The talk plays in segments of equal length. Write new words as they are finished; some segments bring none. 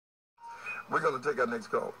We're going to take our next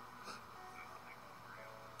call.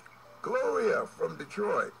 Gloria from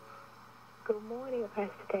Detroit. Good morning,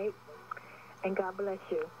 Pastor Tate, and God bless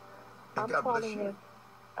you. And God bless you.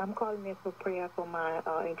 I'm calling in for prayer for my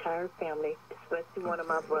entire family, especially one of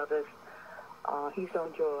my brothers. He's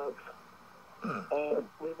on drugs, and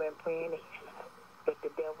we've been praying that the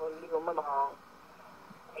devil leave him alone.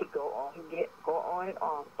 He go on and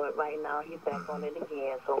off, but right now he's back on it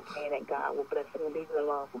again. So praying that God will bless him and leave him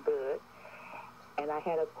alone for good. And I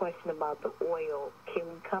had a question about the oil. Can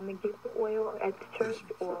we come and get the oil at the church?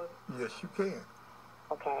 Yes, you can.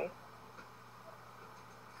 Okay.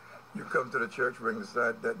 You come to the church, ring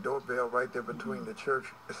that doorbell right there between the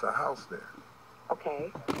church. It's a house there.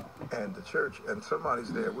 Okay. And the church, and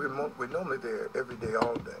somebody's there. We're normally there every day,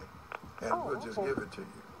 all day. And we'll just give it to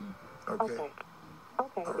you. Okay?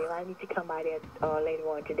 Okay, then I need to come by there later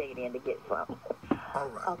on today then to get some. All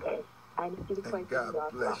right. Okay. I need you to pray for me.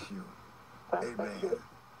 God bless you. Amen.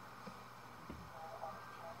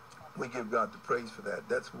 We give God the praise for that.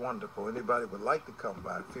 That's wonderful. Anybody would like to come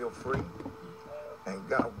by, feel free. And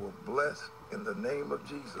God will bless in the name of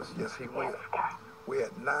Jesus. Yes, he will. We're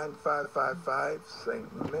at 9555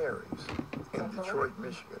 St. Mary's in Detroit,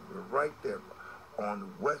 Michigan. We're right there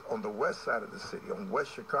on the west side of the city, on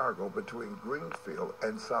West Chicago, between Greenfield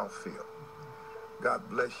and Southfield. God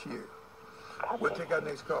bless you. We'll take our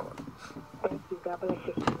next caller. Thank you. God bless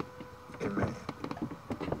you. Amen.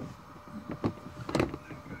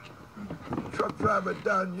 Truck driver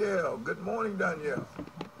Danielle. Good morning, Danielle.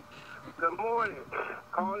 Good morning.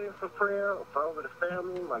 Calling in for prayer for over the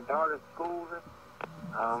family, my daughter's schooling.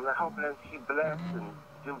 I'm hoping that she's blessed and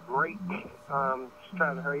do great. She's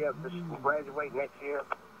trying to hurry up so she can graduate next year.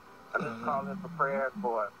 I'm just calling for prayer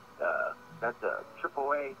for that the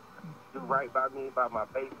AAA do right by me, by my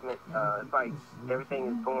basement. It's like everything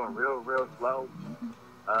is going real slow.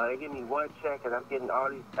 They give me one check and I'm getting all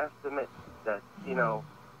these estimates that,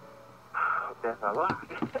 that's a lot.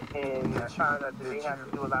 And I found out that they have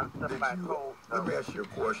to do a lot of stuff by code. Let me ask you a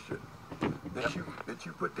question. Did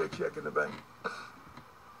you put that check in the bank?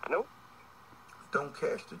 Nope. Don't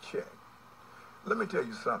cash the check. Let me tell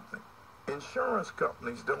you something. Insurance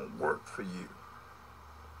companies don't work for you.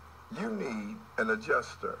 You need an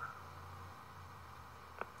adjuster.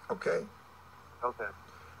 Okay? Okay.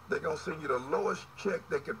 They're going to send you the lowest check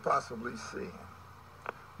they could possibly send.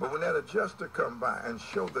 But when that adjuster come by and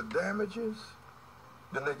show the damages,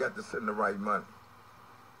 then they got to send the right money.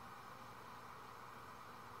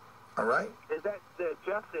 All right? Is that the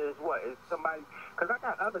adjuster is what? Is somebody... Because I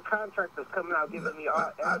got other contractors coming out giving me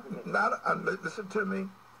all estimates. Listen to me.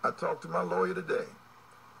 I talked to my lawyer today.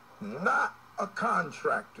 Not a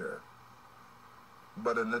contractor,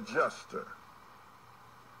 but an adjuster.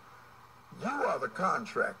 You are the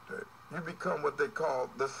contractor. You become what they call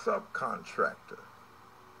the subcontractor.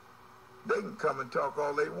 They can come and talk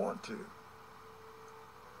all they want to.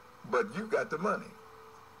 But you got the money.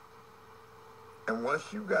 And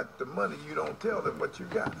once you got the money, you don't tell them what you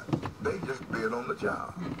got. They just bid on the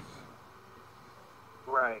job.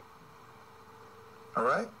 Right. All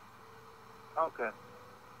right? Okay.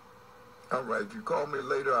 All right. If you call me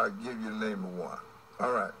later, I'll give you the name of one.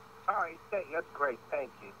 All right. All right. That's great. Thank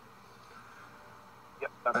you.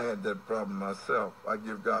 Yep. I had that problem myself. I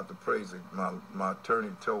give God the praise. My attorney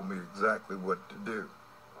told me exactly what to do.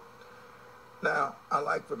 Now, I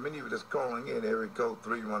like for many of you that's calling in, area code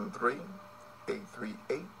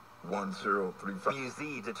 313-838-1035.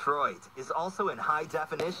 WZ Detroit is also in high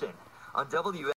definition on